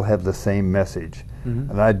will still have the same message.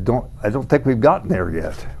 Mm-hmm. And I don't think we've gotten there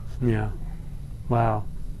yet. Yeah. Wow.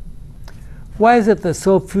 Why is it that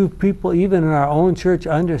so few people, even in our own church,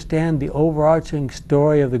 understand the overarching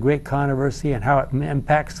story of the great controversy and how it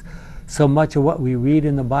impacts so much of what we read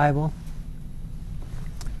in the Bible?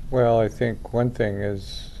 Well, I think one thing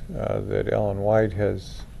is that Ellen White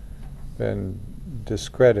has been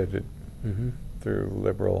discredited through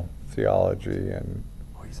liberal theology and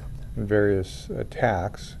various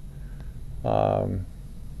attacks. And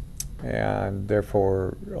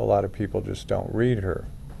therefore, a lot of people just don't read her.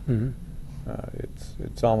 Mm-hmm.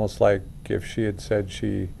 It's almost like if she had said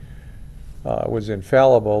she was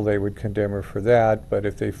infallible, they would condemn her for that. But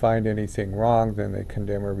if they find anything wrong, then they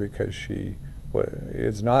condemn her because she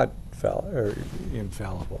is not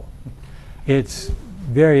infallible. It's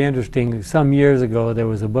very interesting. Some years ago, there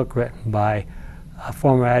was a book written by a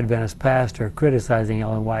former Adventist pastor criticizing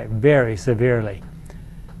Ellen White very severely.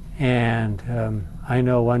 And I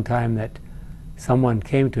know one time that someone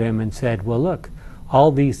came to him and said, well, look,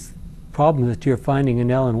 all these problems that you're finding in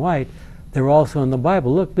Ellen White, they're also in the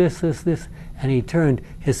Bible. Look, this. And he turned,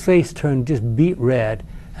 his face turned just beet red,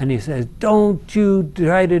 and he says, don't you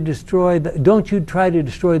try to destroy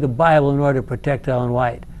the Bible in order to protect Ellen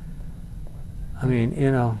White. I mean,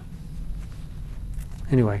 you know.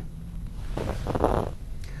 Anyway.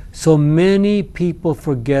 So many people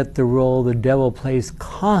forget the role the devil plays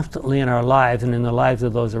constantly in our lives and in the lives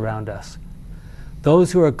of those around us.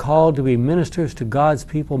 Those who are called to be ministers to God's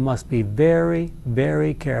people must be very,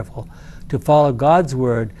 very careful to follow God's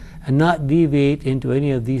word and not deviate into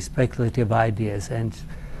any of these speculative ideas. And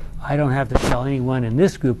I don't have to tell anyone in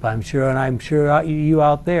this group, I'm sure, and I'm sure you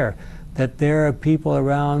out there, that there are people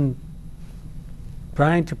around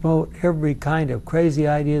trying to promote every kind of crazy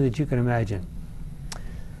idea that you can imagine.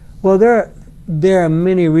 Well, there are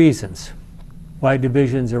many reasons why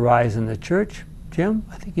divisions arise in the church. Jim,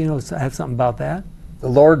 I think you have something about that. The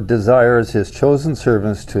Lord desires His chosen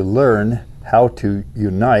servants to learn how to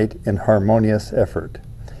unite in harmonious effort.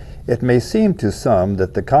 It may seem to some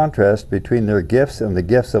that the contrast between their gifts and the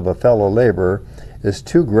gifts of a fellow laborer is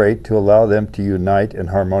too great to allow them to unite in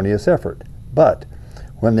harmonious effort. But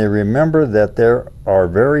when they remember that there are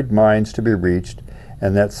varied minds to be reached,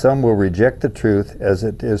 and that some will reject the truth as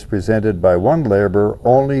it is presented by one laborer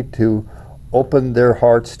only to open their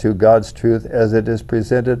hearts to God's truth as it is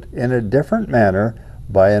presented in a different manner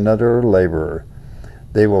by another laborer,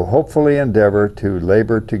 they will hopefully endeavor to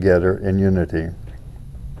labor together in unity.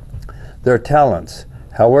 Their talents,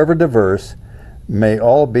 however diverse, may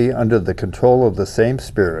all be under the control of the same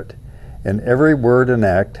Spirit. In every word and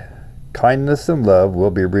act, kindness and love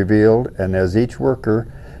will be revealed, and as each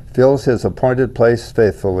worker fills his appointed place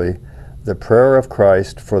faithfully, the prayer of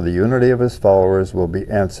Christ for the unity of His followers will be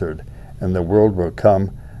answered, and the world will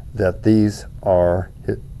come the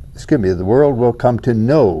world will come to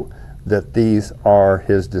know that these are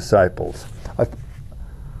His disciples.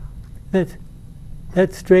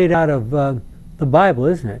 That's straight out of the Bible,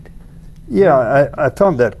 isn't it? Yeah, I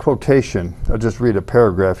found that quotation. I'll just read a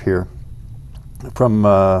paragraph here from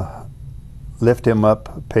Lift Him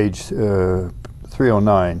Up, page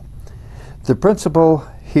 309. The principle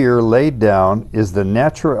here laid down is the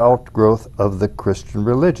natural outgrowth of the Christian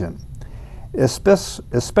religion.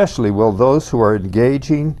 Especially will those who are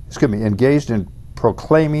engaged in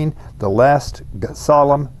proclaiming the last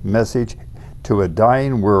solemn message to a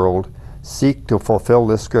dying world seek to fulfill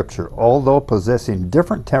this scripture. Although possessing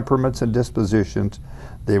different temperaments and dispositions,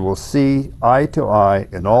 they will see eye to eye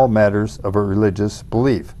in all matters of a religious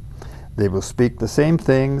belief. They will speak the same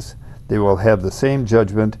things, they will have the same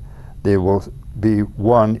judgment, they will be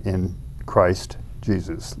one in Christ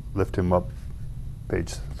Jesus. Lift Him Up,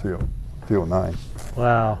 page 309.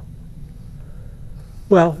 Wow.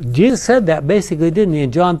 Well, Jesus said that basically, didn't He,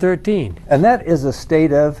 in John 13? And that is a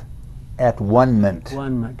state of at-one-ment.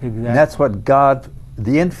 One-ment, exactly. And that's what God,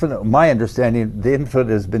 the infinite, my understanding, the infinite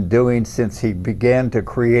has been doing since He began to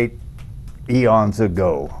create eons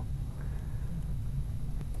ago.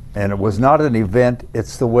 And it was not an event,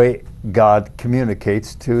 it's the way God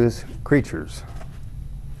communicates to His creatures.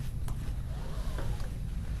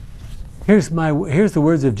 Here's the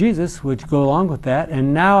words of Jesus, which go along with that.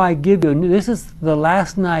 And now I give you, this is the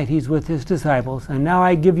last night He's with His disciples, and now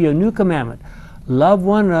I give you a new commandment. Love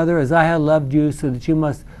one another as I have loved you, so that you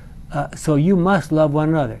must love one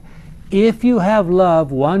another. If you have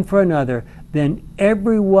love one for another, then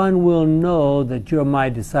everyone will know that you're my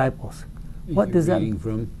disciples. What does that mean?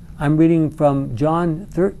 From? I'm reading from John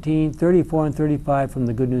 13, 34 and 35 from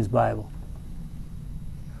the Good News Bible.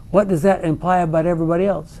 What does that imply about everybody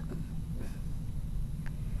else?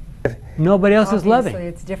 Nobody else is loving. Obviously,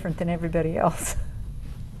 it's different than everybody else.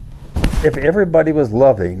 If everybody was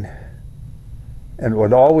loving and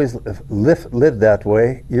would always live that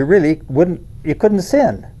way, you really couldn't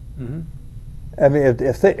sin. Mm-hmm. I mean,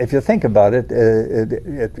 if you think about it,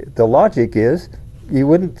 the logic is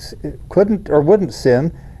you couldn't or wouldn't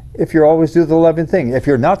sin if you always do the loving thing. If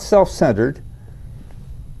you're not self-centered,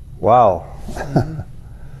 wow. Mm-hmm.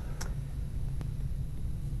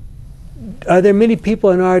 Are there many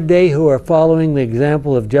people in our day who are following the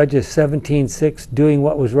example of Judges 17:6, doing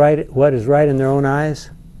what is right in their own eyes?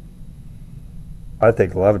 I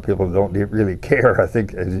think a lot of people don't really care. I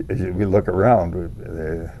think as we look around,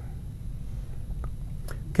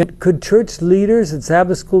 Could church leaders and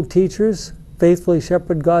Sabbath school teachers faithfully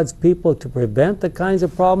shepherd God's people to prevent the kinds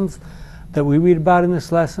of problems that we read about in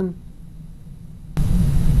this lesson?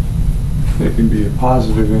 They can be a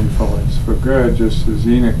positive influence for good, just as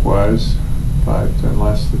Enoch was, but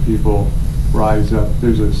unless the people rise up.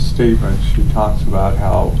 There's a statement she talks about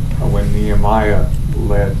how when Nehemiah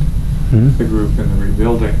led the group in the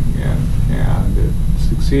rebuilding, and it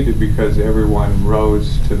succeeded because everyone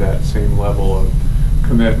rose to that same level of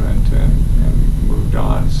commitment and moved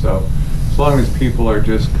on. So as long as people are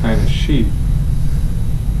just kind of sheep,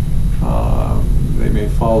 they may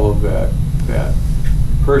follow that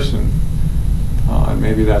person, and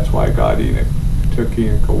maybe that's why God took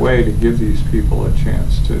Enoch away, to give these people a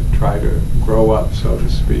chance to try to grow up, so to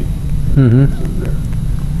speak, of their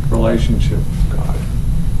relationship with God.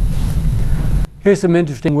 Here's some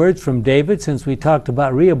interesting words from David, since we talked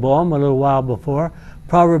about Rehoboam a little while before.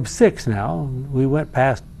 Proverbs 6 now. We looked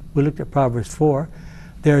at Proverbs 4.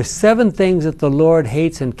 There are 7 things that the Lord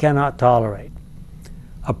hates and cannot tolerate: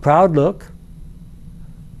 a proud look,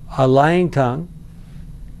 a lying tongue,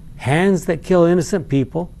 hands that kill innocent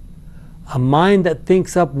people, a mind that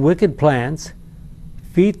thinks up wicked plans,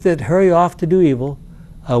 feet that hurry off to do evil,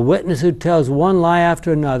 a witness who tells one lie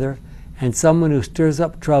after another, and someone who stirs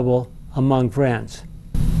up trouble among friends.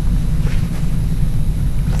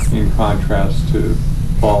 In contrast to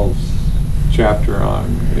Paul's chapter on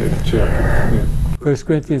 1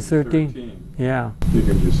 Corinthians 13? Yeah. You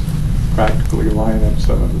can just practically line up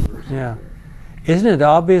some of the verses. Yeah. Isn't it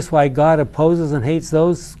obvious why God opposes and hates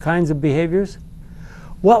those kinds of behaviors?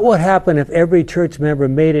 What would happen if every church member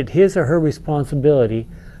made it his or her responsibility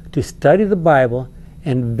to study the Bible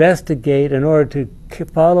and investigate in order to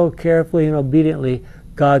follow carefully and obediently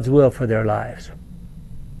God's will for their lives?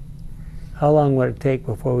 How long would it take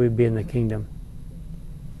before we'd be in the kingdom?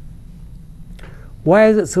 Why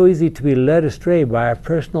is it so easy to be led astray by our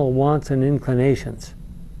personal wants and inclinations?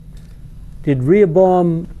 Did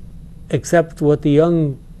Rehoboam accept what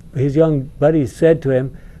his young buddies said to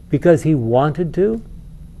him because he wanted to?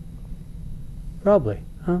 Probably,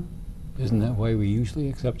 huh? Isn't that why we usually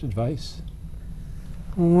accept advice?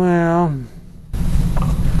 Well,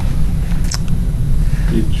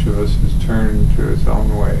 Each of us is turned to his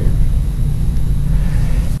own way.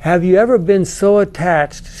 have you ever been so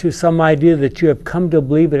attached to some idea that you have come to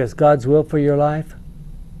believe it is God's will for your life?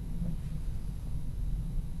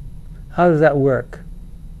 How does that work?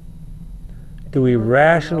 Do we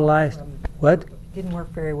rationalize? What? Didn't work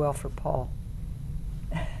very well for Paul.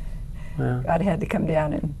 Well, God had to come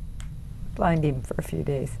down and blind him for a few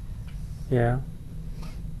days. yeah.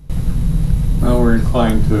 Well, we're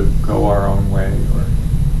inclined to go our own way, or,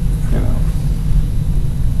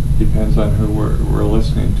 depends on who we're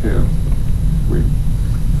listening to.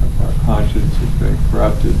 Our conscience has been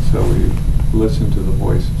corrupted, so we listen to the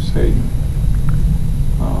voice of Satan.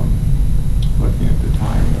 Looking at the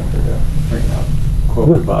time, whether to bring up a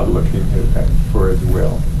quote about looking for his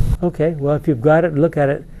will. Okay, well, if you've got it, look at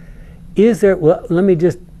it. Let me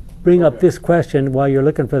just bring up this question while you're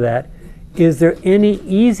looking for that. Is there any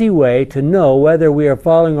easy way to know whether we are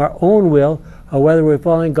following our own will or whether we're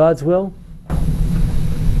following God's will?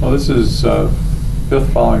 Well, this is fifth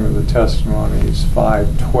volume of the Testimonies,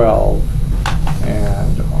 5:12,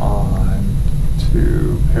 and on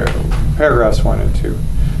to paragraphs 1 and 2.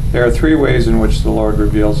 There are 3 ways in which the Lord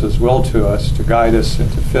reveals his will to us, to guide us and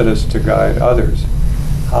to fit us to guide others.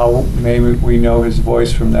 How may we know his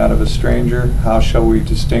voice from that of a stranger? How shall we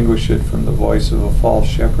distinguish it from the voice of a false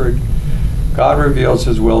shepherd? God reveals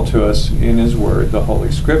his will to us in his word, the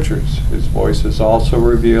Holy Scriptures. His voice is also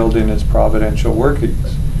revealed in his providential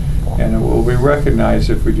workings, and it will be recognized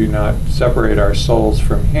if we do not separate our souls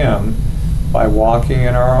from him by walking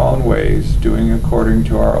in our own ways, doing according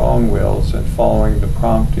to our own wills, and following the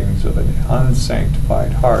promptings of an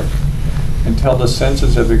unsanctified heart, until the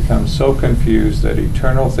senses have become so confused that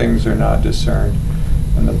eternal things are not discerned,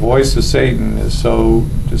 and the voice of Satan is so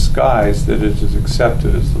disguised that it is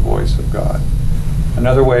accepted as the voice of God.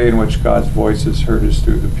 Another way in which God's voice is heard is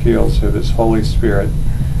through the peals of his Holy Spirit,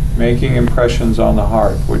 making impressions on the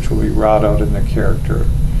heart, which will be wrought out in the character.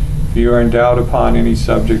 If you are in doubt upon any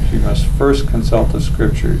subject, you must first consult the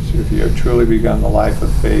Scriptures. If you have truly begun the life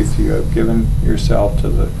of faith, you have given yourself to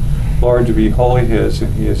the Lord to be wholly his,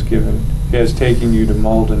 and he has taken you to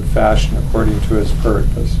mold and fashion according to his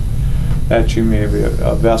purpose, that you may be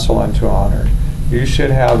a vessel unto honor. You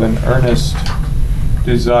should have an earnest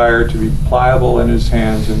desire to be pliable in his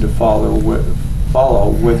hands and to follow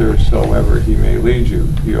whithersoever he may lead you.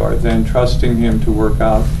 You are then trusting him to work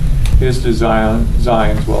out his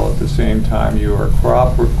designs, while at the same time you are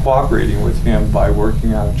cooperating with him by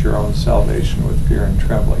working out your own salvation with fear and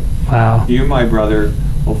trembling. Wow. You, my brother,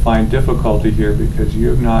 will find difficulty here because you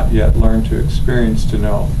have not yet learned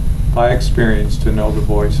by experience to know the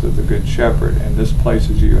voice of the Good Shepherd, and this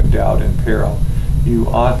places you in doubt and peril. You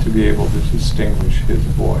ought to be able to distinguish his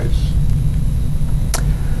voice.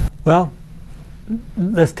 Well,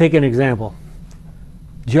 let's take an example.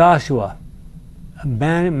 Joshua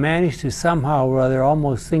managed to somehow or other,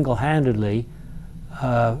 almost single-handedly,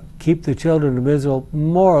 keep the children of Israel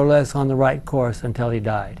more or less on the right course until he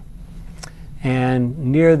died. And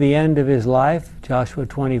near the end of his life, Joshua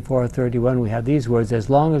 24:31, we have these words: as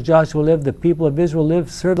long as Joshua lived, the people of Israel lived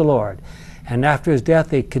to serve the Lord. And after his death,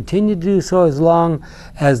 they continued to do so as long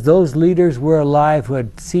as those leaders were alive who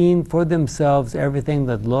had seen for themselves everything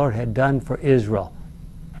that the Lord had done for Israel.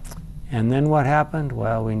 And then what happened?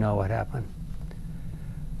 Well, we know what happened.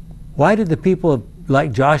 Why did the people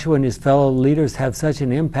like Joshua and his fellow leaders have such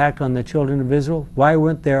an impact on the children of Israel? Why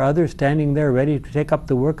weren't there others standing there ready to take up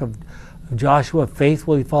the work of Joshua,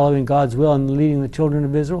 faithfully following God's will and leading the children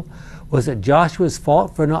of Israel? Was it Joshua's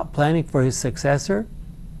fault for not planning for his successor?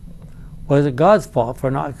 Was it God's fault for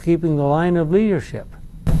not keeping the line of leadership?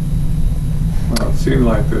 Well, it seemed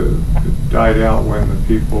like it died out when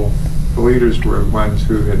the leaders were the ones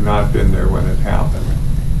who had not been there when it happened.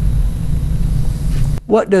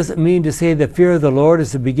 What does it mean to say the fear of the Lord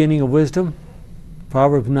is the beginning of wisdom?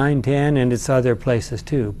 Proverbs 9:10, and it's other places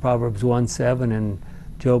too. Proverbs 1:7 and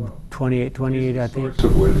Job 28:28, I think. Source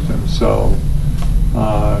of wisdom. So,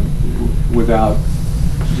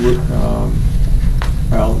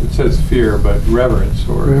 well, it says fear, but reverence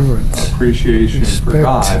or appreciation Respect. for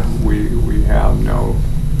God, we have no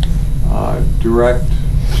direct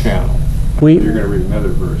channel. You're going to read another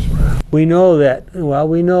verse. We know that. Well,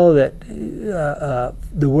 we know that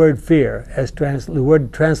the word fear, the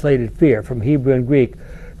word translated fear from Hebrew and Greek,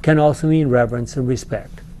 can also mean reverence and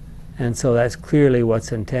respect. And so that's clearly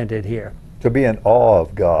what's intended here. To be in awe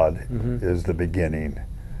of God is the beginning.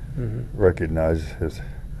 Recognize his.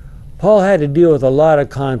 Paul had to deal with a lot of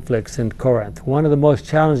conflicts in Corinth. One of the most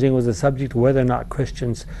challenging was the subject of whether or not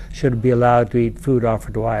Christians should be allowed to eat food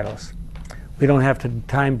offered to idols. We don't have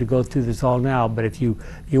time to go through this all now, but if you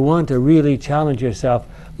want to really challenge yourself,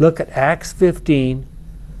 look at Acts 15,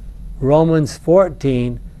 Romans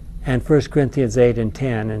 14, and 1 Corinthians 8 and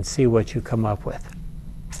 10 and see what you come up with.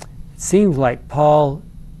 It seems like Paul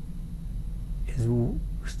is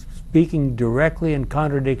speaking directly in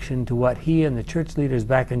contradiction to what he and the church leaders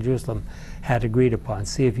back in Jerusalem had agreed upon.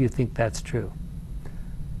 See if you think that's true.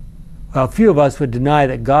 Well, few of us would deny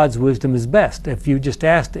that God's wisdom is best. If you just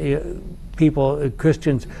asked people,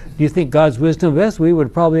 Christians, do you think God's wisdom is best? We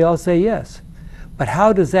would probably all say yes. But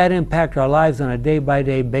how does that impact our lives on a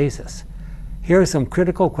day-by-day basis? Here are some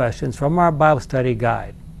critical questions from our Bible study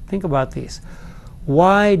guide. Think about these.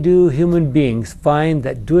 Why do human beings find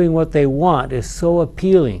that doing what they want is so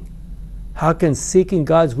appealing? How can seeking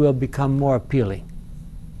God's will become more appealing?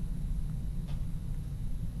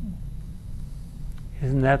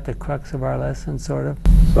 Isn't that the crux of our lesson, sort of?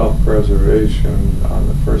 Self-preservation on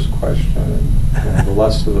the first question, and the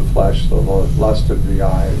lust of the flesh, the lust of the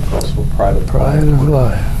eye, and also pride of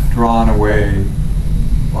life. Drawn away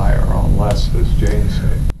by our own lust, as James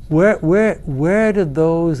said. Where did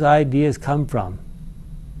those ideas come from?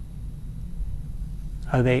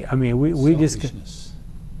 Are they? I mean, we just.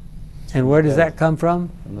 And where does that come from?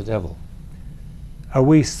 From the devil. Are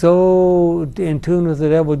we so in tune with the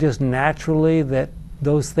devil just naturally that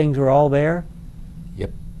those things are all there?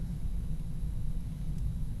 Yep.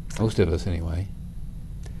 Most of us, anyway.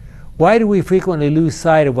 Why do we frequently lose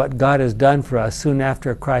sight of what God has done for us soon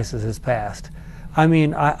after a crisis has passed? I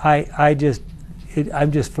mean, I'm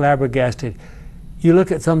just flabbergasted. You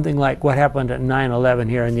look at something like what happened at 9/11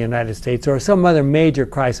 here in the United States, or some other major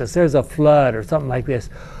crisis. There's a flood or something like this.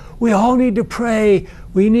 We all need to pray.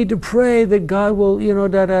 We need to pray that God will,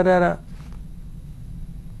 da-da-da-da.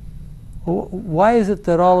 Why is it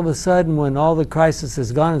that all of a sudden, when all the crisis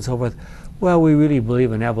is gone and so forth, well, we really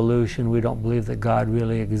believe in evolution. We don't believe that God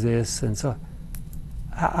really exists, and so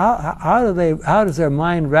how does their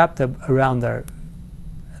mind wrap around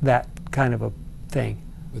that kind of a thing?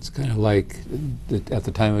 It's kind of like at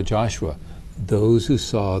the time of Joshua, those who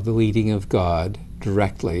saw the leading of God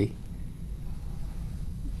directly,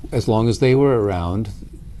 as long as they were around,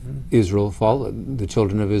 the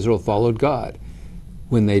children of Israel followed God.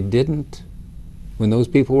 When they didn't, when those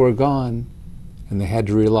people were gone and they had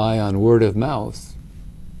to rely on word of mouth,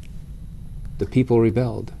 the people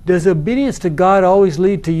rebelled. Does obedience to God always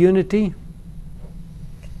lead to unity?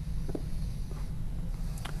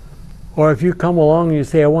 Or if you come along and you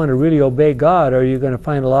say, I want to really obey God, are you going to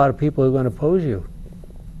find a lot of people who are going to oppose you?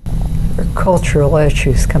 Cultural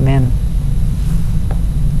issues come in.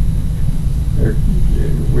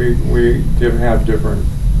 We have different,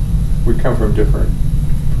 we come from different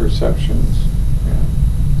perceptions.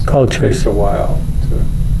 So Cultures. It takes a while to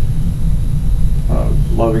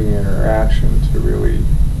loving interaction to really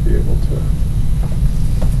be able to,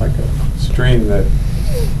 like a stream that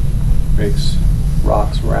makes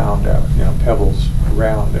rocks round, pebbles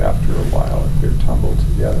round after a while if they're tumbled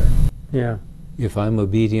together. Yeah. If I'm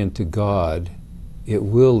obedient to God, it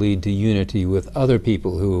will lead to unity with other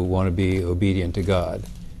people who want to be obedient to God,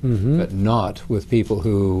 but not with people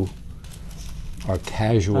who are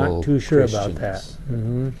casual Not too sure Christians. about that.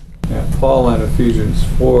 Yeah, Paul in Ephesians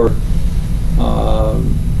 4,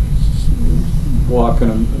 walk in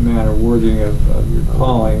a manner worthy of your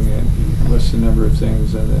calling, and he lists a number of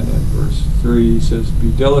things, and then in verse 3 he says,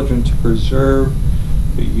 be diligent to preserve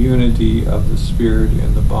the unity of the Spirit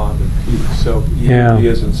in the bond of peace. So unity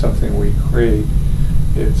isn't something we create,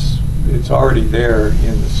 it's already there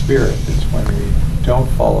in the Spirit. It's when we don't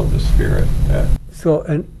follow the Spirit that...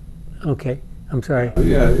 So, okay, I'm sorry.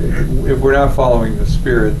 Yeah, if we're not following the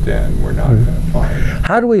Spirit, then we're not going to find...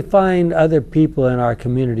 How do we find other people in our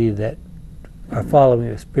community that are following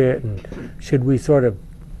the Spirit, and should we sort of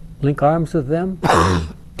link arms with them?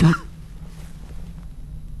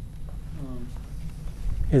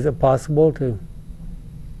 Is it possible to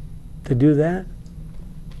do that?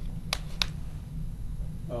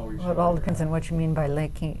 Well, it all depends on what you mean by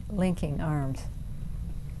linking arms.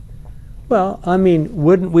 Well, I mean,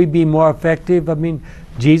 wouldn't we be more effective? I mean,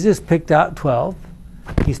 Jesus picked out 12.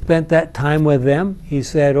 He spent that time with them. He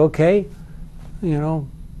said, okay,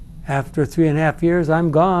 after 3.5 years,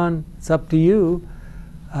 I'm gone. It's up to you.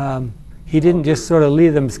 He didn't just sort of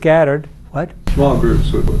leave them scattered. What? Small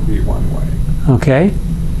groups would be one way. Okay.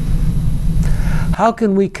 How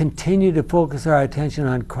can we continue to focus our attention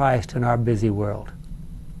on Christ in our busy world?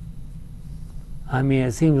 I mean,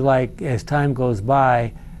 it seems like as time goes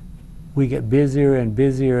by, we get busier and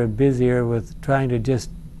busier and busier with trying to just,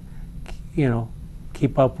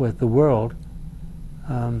 keep up with the world.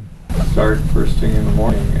 Start first thing in the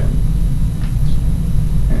morning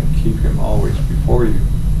and keep Him always before you.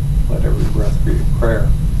 Let every breath be a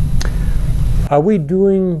prayer. Are we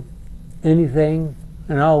doing anything,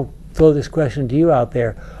 and I'll throw this question to you out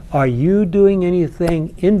there, are you doing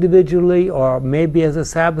anything individually or maybe as a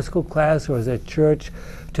Sabbath school class or as a church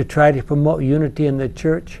to try to promote unity in the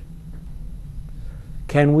church?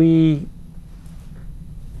 Can we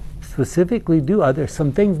specifically are there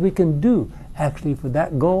some things we can do actually for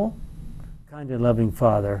that goal? Kind and loving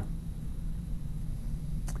Father,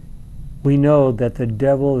 we know that the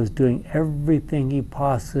devil is doing everything he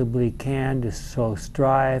possibly can to sow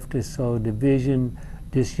strife, to sow division,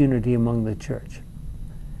 disunity among the church.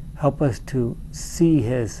 Help us to see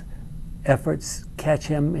his efforts, catch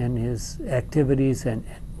him in his activities, and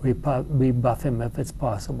rebuff him if it's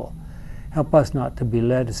possible. Help us not to be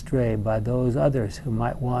led astray by those others who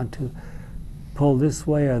might want to pull this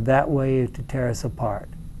way or that way to tear us apart.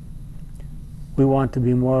 We want to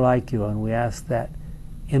be more like you, and we ask that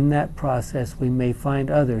in that process we may find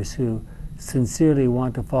others who sincerely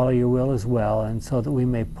want to follow your will as well, and so that we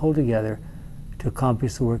may pull together to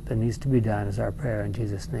accomplish the work that needs to be done, is our prayer in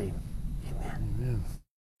Jesus' name.